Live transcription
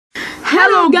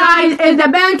Hello guys, it's the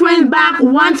Ben Twins back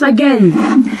once again.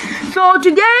 So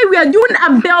today we are doing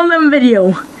a building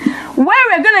video where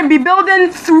we're going to be building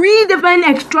 3 different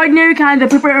extraordinary kinds of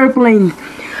paper airplanes.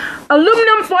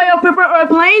 Aluminum foil paper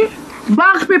airplane,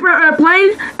 box paper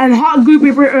airplane, and hot glue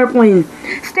paper airplane.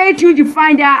 Stay tuned to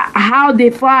find out how they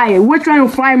fly, which one will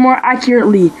fly more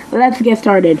accurately. Let's get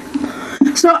started.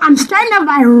 So I'm starting off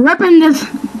by ripping this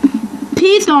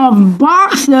piece of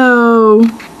box. So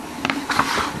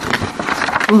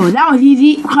that was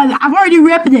easy because I've already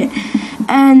ripped it,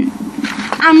 and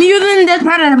I'm using this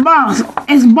part of the box.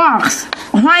 It's box.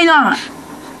 Why not?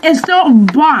 It's still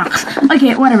box.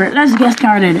 Okay, whatever. Let's get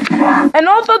started. And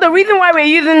also, the reason why we're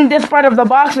using this part of the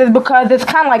box is because it's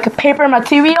kind of like a paper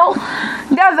material.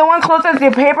 That's the one closest to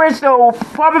paper, so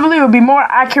probably it will be more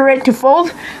accurate to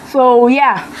fold. So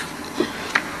yeah.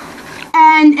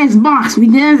 And it's box. We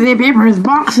didn't say paper. It's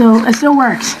box, so it still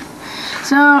works.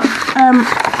 So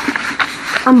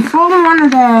I'm folding one of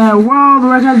the world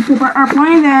record paper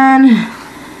airplanes, and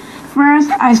first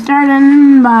I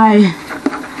started by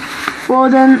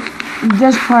folding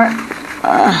this part.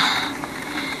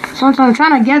 So I'm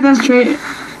trying to get this straight.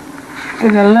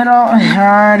 It's a little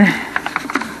hard.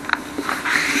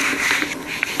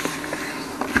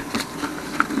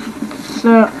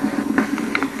 So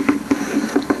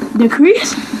the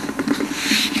crease.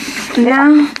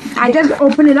 Now I just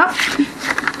open it up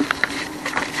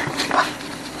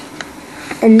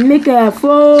and make a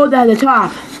fold at the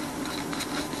top.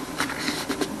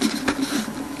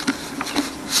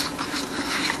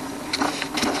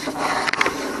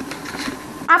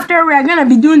 After, we are gonna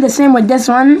be doing the same with this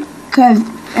one because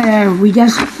we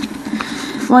just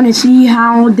want to see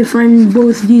how different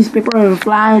both these paper will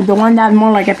fly. The one that's more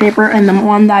like a paper and the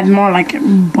one that's more like a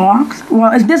box.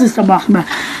 Well, this is the box, but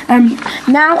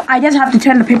now I just have to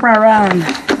turn the paper around.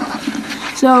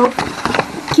 So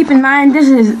keep in mind, this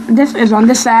is on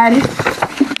this side.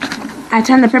 I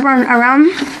turn the paper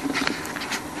around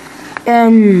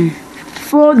and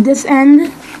fold this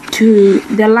end to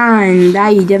the line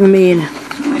that you just made.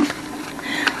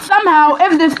 Somehow,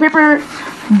 if this paper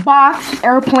box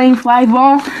airplane flies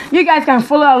well, you guys can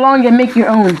follow along and make your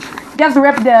own. Just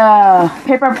rip the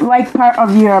paper-like part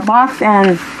of your box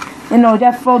and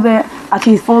just fold it as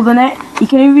he's folding it. You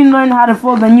can even learn how to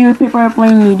fold a new paper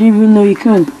airplane you didn't even know you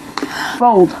could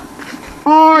fold.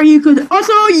 Or you could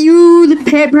also use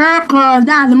paper, because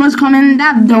that's the most common,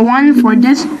 that's the one for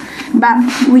this, but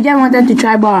we just wanted to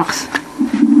try box.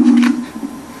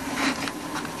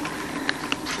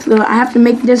 So I have to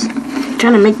make this,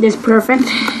 trying to make this perfect,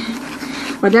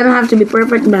 but it doesn't have to be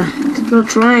perfect, but still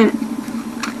trying.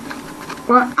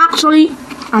 Well, actually,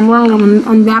 I'm wrong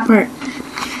on that part.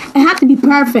 It has to be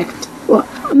perfect. Well,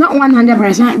 not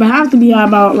 100%, but it has to be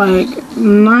about like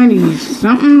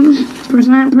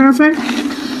 90-something% perfect.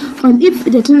 And if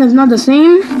the thing is not the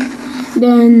same,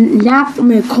 then that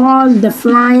may cause the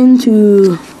flying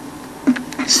to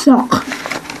suck.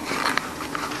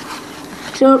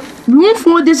 So we won't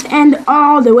fold this end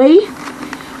all the way.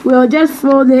 We'll just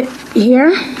fold it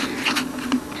here.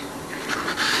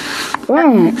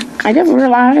 Oh, I just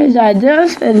realized that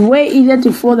this is way easier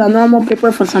to fold than normal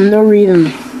paper for some no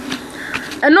reason.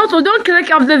 And also, don't click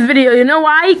off this video. You know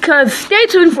why? Because stay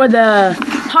tuned for the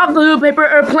hot glue paper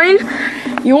airplane.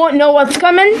 You won't know what's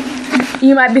coming.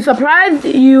 You might be surprised.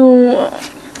 You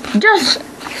just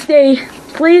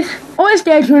please always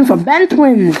stay tuned for Ben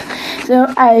Twins. So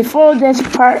I fold this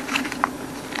part.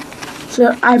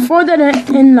 So I folded it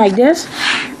in like this.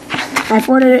 I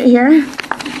folded it here.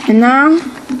 And now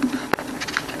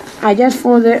I just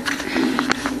fold it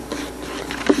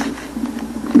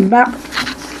back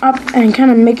up and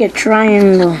kind of make a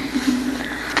triangle.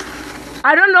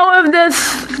 I don't know if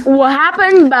this will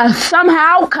happen, but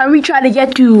somehow can we try to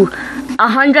get to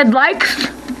 100 likes,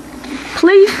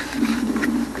 please?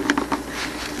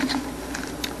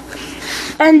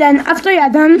 And then after you're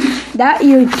done that,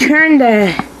 you turn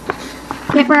the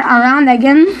paper around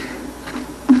again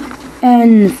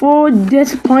and fold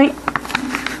this point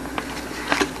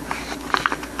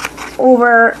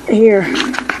over here.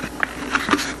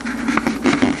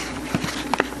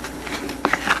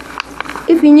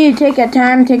 If you need to take your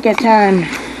time, take your time.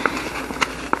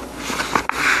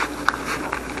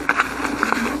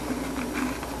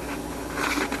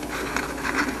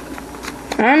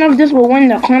 I don't know if this will win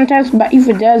the contest, but if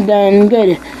it does, then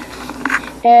good.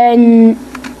 And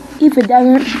if it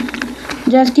doesn't,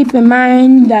 just keep in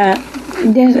mind that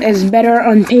this is better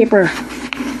on paper.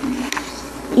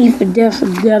 If this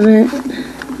doesn't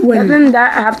win. Doesn't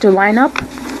that have to line up?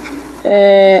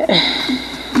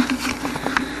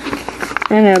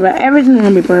 I know, but everything's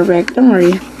gonna be perfect. Don't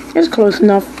worry. It's close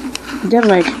enough. just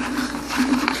like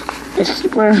a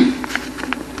super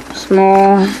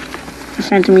small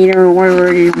centimeter or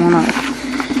whatever you want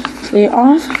to lay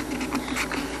off.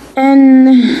 And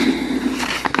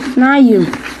now you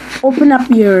open up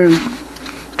your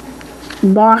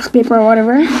box paper or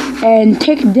whatever and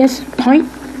take this point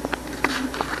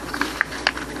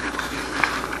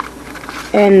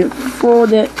and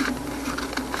fold it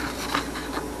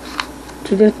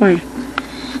to this point.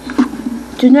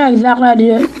 To know exactly how to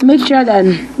do it, make sure that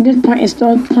this point is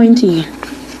still pointy.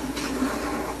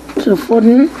 So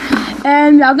folding,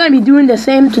 and we are going to be doing the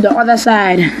same to the other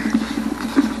side.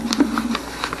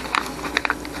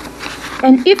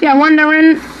 And if you're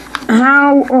wondering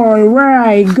how or where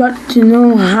I got to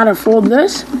know how to fold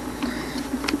this,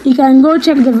 you can go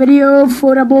check the video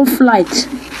Foldable Flight.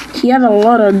 He has a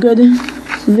lot of good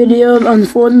videos on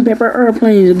folding paper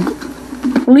airplanes.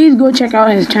 Please go check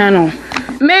out his channel.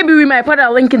 Maybe we might put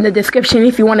a link in the description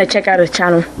if you want to check out his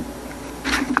channel.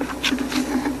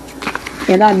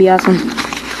 Yeah, that'd be awesome.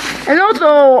 And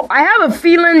also, I have a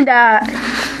feeling that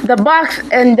the box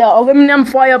and the aluminum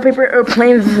foil paper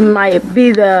airplanes might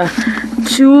be the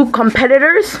two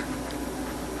competitors.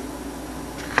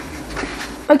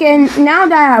 Okay, now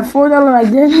that I have folded like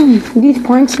this, these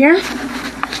points here,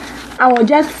 I will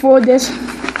just fold this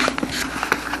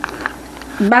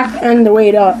back and the way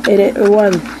it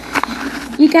was.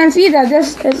 You can see that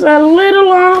this is a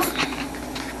little off,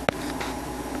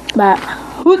 but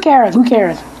who cares?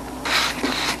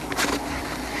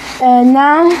 And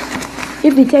now,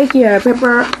 if you take your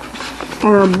paper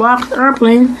or box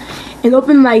airplane and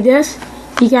open like this,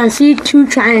 you can see two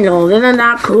triangles. Isn't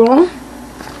that cool?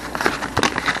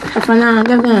 For now, I'm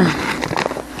just gonna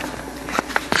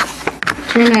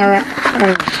turn around.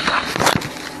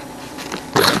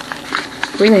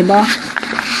 Really, boss?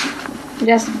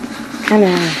 Just kind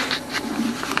of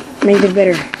make it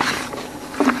better.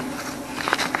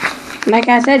 Like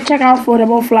I said, check out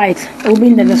Foldable Flights. It will be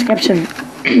in the description.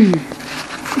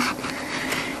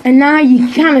 And now you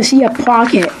kind of see a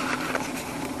pocket.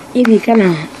 If you kind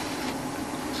of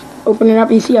open it up,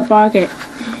 you see a pocket.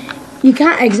 You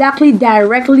can't exactly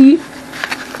directly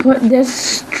put this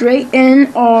straight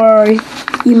in, or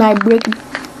you might break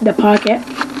the pocket.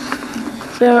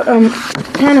 So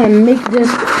kind of make this,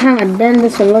 kind of bend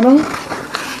this a little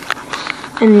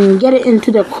and get it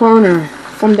into the corner,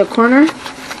 from the corner,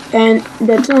 and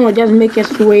the thing will just make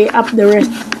its way up the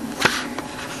wrist.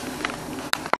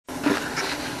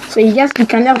 So you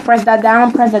can just press that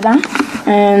down,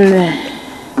 and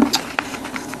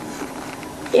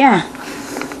yeah.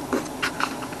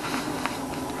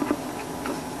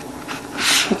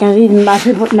 I can see my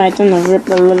paper might turn to rip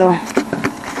a little.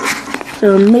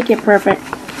 So make it perfect.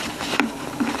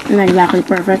 Not exactly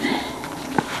perfect.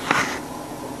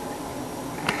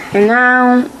 And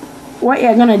now what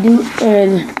you're gonna do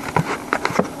is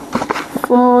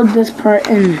fold this part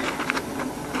in.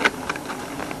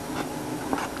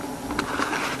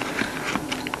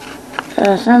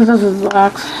 Since this is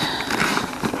box,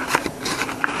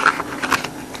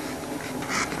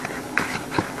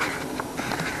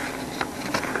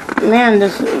 man,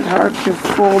 this is hard to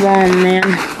fold on, man.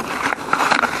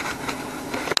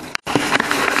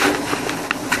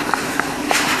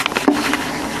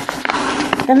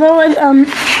 Although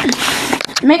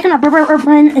making a paper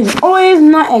airplane is always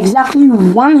not exactly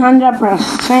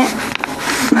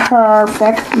 100%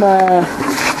 perfect, but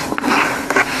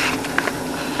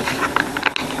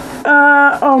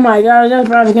oh my god, that's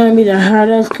probably gonna be the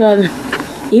hardest, because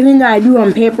even though I do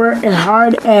on paper, it's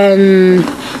hard. And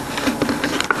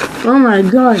oh my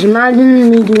gosh, imagine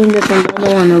me doing this on the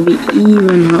other one, it'll be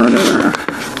even harder.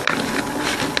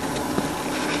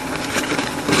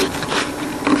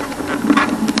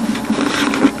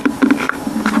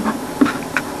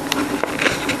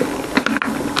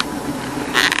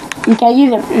 You can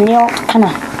use a nail to kind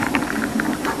of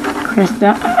press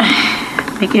that,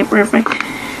 make it perfect.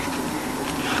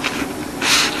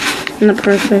 Not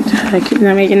perfect, I keep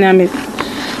not making that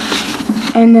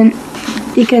mistake. And then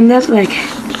you can just like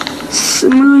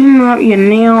smoothen up your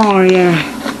nail or your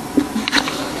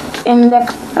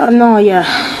index, no, your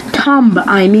thumb,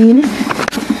 I mean.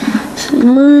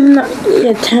 Smoothen up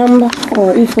your thumb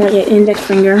or even your index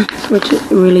finger, which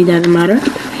really doesn't matter.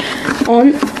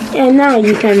 And now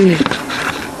you can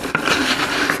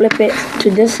flip it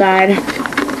to this side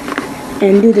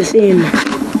and do the same.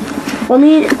 For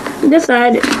me, this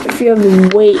side feels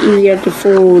way easier to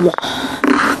fold.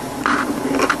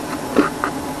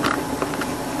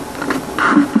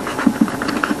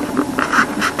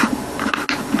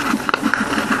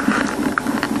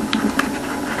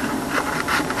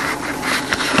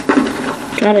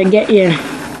 Gotta get your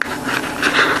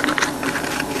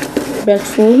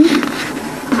respectful.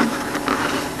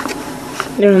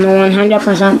 There's no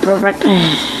 100% perfect,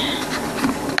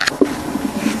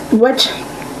 which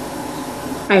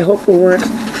I hope will work,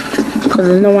 because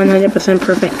there's no 100%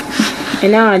 perfect.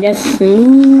 And now I just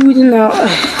smoothing out.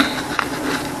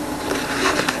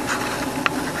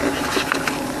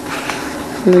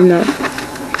 No,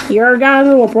 your guys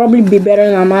will probably be better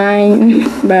than mine,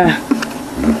 but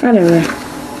whatever.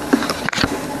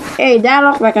 Hey, that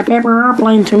looks like a paper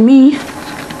airplane to me.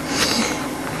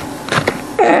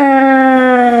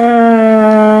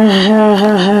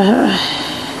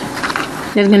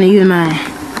 Just gonna use my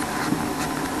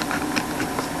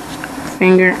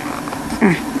finger.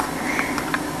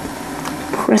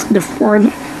 Press the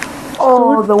forward.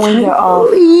 Oh, the wings are off.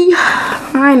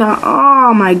 I know.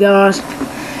 Oh my gosh.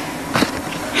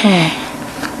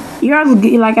 Yours,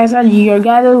 like I said, your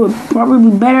guys would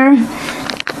probably be better.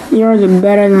 Yours are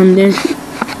better than this.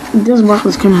 This box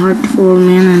was kind of hard to fold,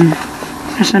 man, and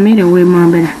I made it way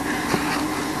more better.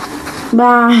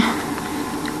 But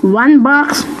one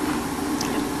box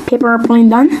paper airplane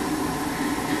done,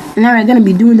 and now we're gonna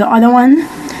be doing the other one.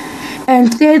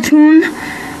 And stay tuned,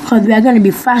 because we're gonna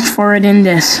be fast forwarding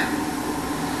this.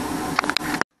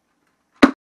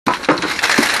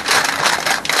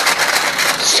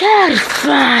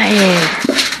 Satisfying.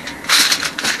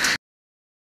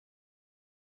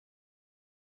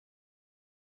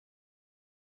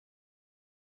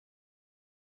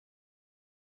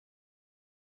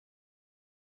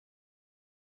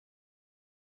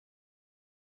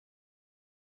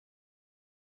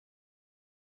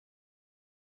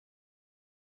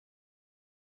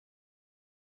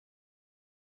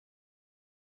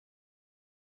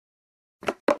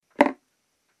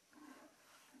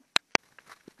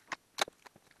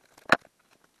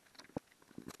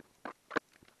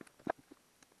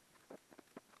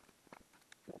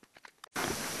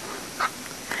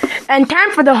 And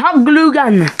time for the hot glue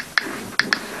gun.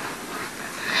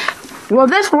 Will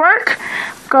this work?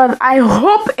 Because I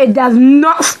hope it does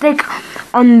not stick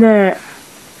on the,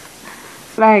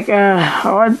 like,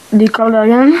 what do you call it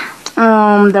again?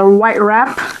 The white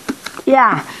wrap.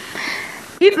 Yeah.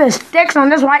 If it sticks on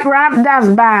this white wrap, that's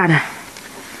bad.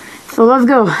 So let's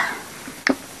go.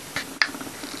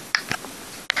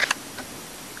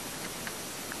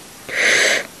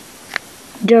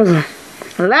 Doesn't.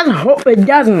 Let's hope it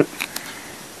doesn't.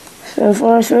 So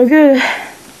far, so good.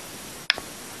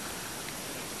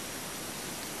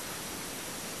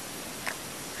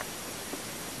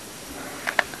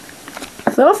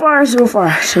 So far,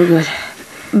 so good.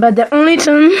 But the only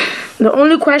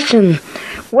question,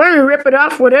 when we rip it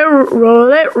off,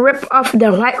 will it rip off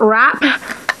the white wrap?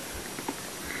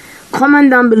 Comment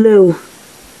down below.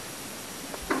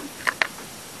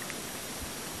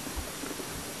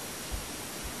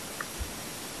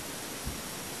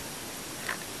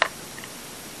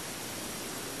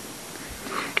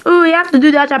 Oh, you have to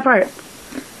do that part.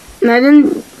 And I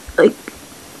didn't, like,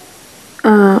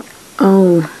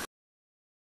 oh.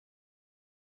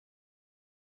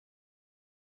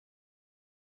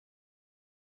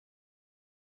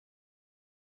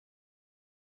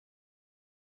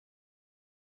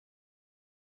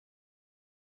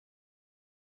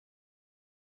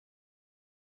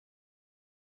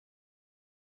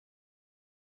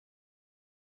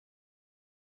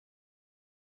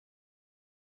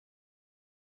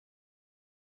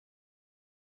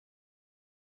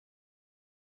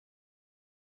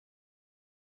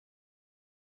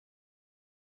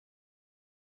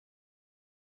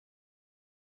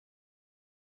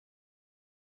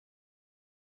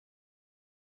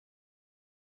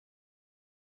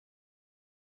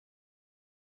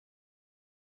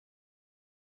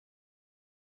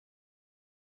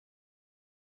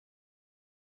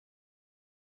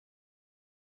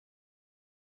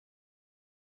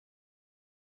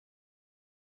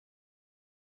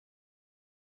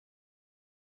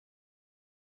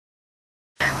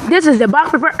 This is the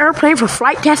box paper airplane for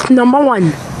flight test number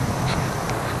 1.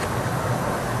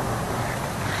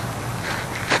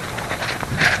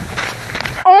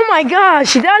 Oh my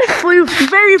gosh, that flew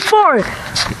very far.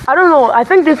 I don't know, I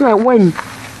think this might win.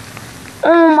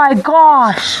 Oh my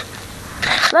gosh.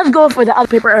 Let's go for the other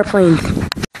paper airplane.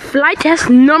 Flight test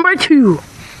number 2.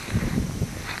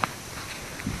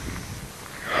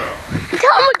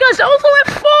 Oh my gosh, I also went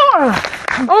far.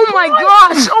 Oh my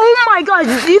gosh, oh my gosh.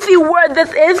 Do you see where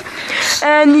this is?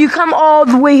 And you come all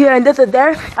the way here and this is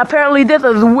there. Apparently this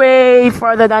is way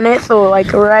farther than it. So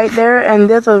like right there and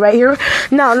this is right here.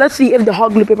 Now let's see if the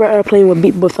hot glue paper airplane will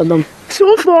beat both of them.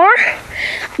 So far,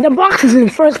 the box is in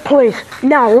first place.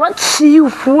 Now let's see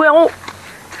which one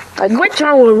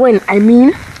will win. I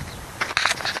mean,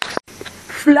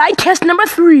 Flight test number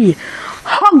 3.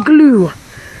 Hot glue.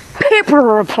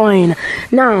 Paper airplane.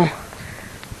 Now,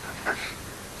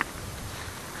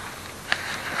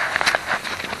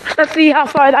 let's see how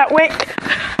far that went.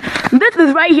 This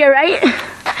is right here, right?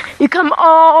 You come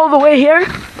all the way here.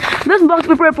 This box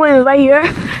paper airplane is right here.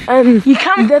 And you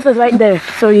come, this is right there.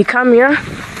 So you come here.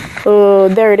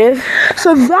 There it is.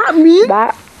 So that means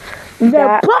that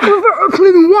box paper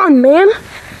airplane won, man.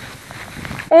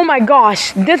 Oh my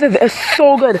gosh, this is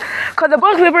so good. Cause the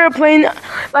box paper airplane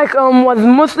was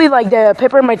mostly like the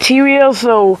paper material,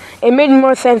 so it made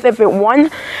more sense if it won.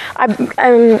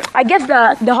 I guess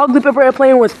the hot glue paper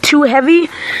airplane was too heavy,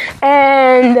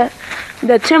 and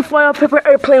the tinfoil paper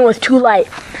airplane was too light.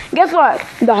 Guess what?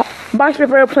 The box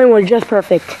paper airplane was just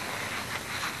perfect.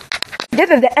 This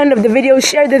is the end of the video.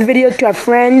 Share this video to a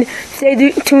friend.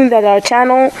 Stay tuned at our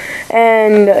channel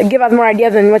and give us more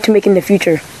ideas on what to make in the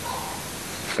future.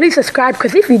 Please subscribe,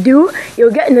 because if you do, you'll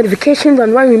get notifications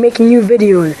on when we're making new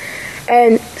videos.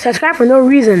 And subscribe for no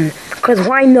reason, because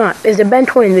why not? It's the Ben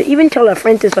Twins. Even tell a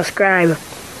friend to subscribe.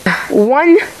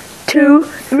 1, 2,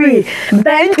 3.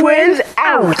 Ben Twins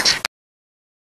out.